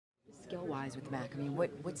skill-wise with Mac? I mean,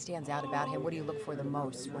 what stands out about him? What do you look for the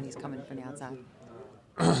most when he's coming from the outside?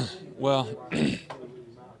 Well,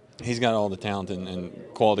 he's got all the talent and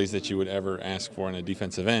qualities that you would ever ask for in a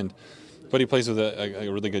defensive end. But he plays with a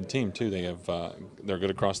really good team too. They're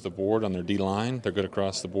good across the board on their D line. They're good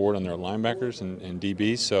across the board on their linebackers and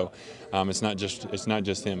DBs. So it's not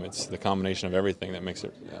just him. It's the combination of everything that makes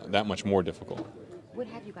it that much more difficult. What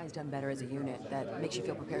have you guys done better as a unit that makes you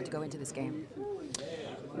feel prepared to go into this game?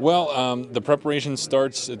 Well, the preparation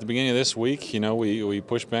starts at the beginning of this week. You know, we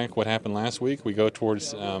push back what happened last week. We go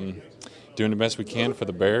towards doing the best we can for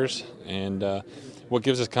the Bears, and what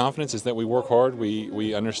gives us confidence is that we work hard,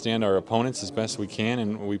 we understand our opponents as best we can,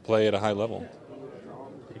 and we play at a high level.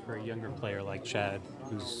 For a younger player like Chad,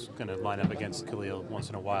 who's going to line up against Khalil once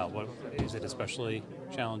in a while, what is it especially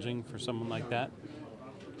challenging for someone like that?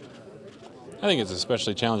 I think it's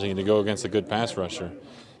especially challenging to go against a good pass rusher,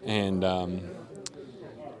 and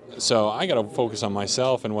so I got to focus on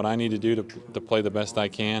myself and what I need to do to play the best I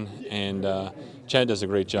can. And Chad does a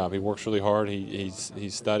great job. He works really hard. He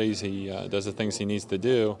studies. He does the things he needs to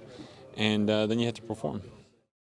do, and then you have to perform.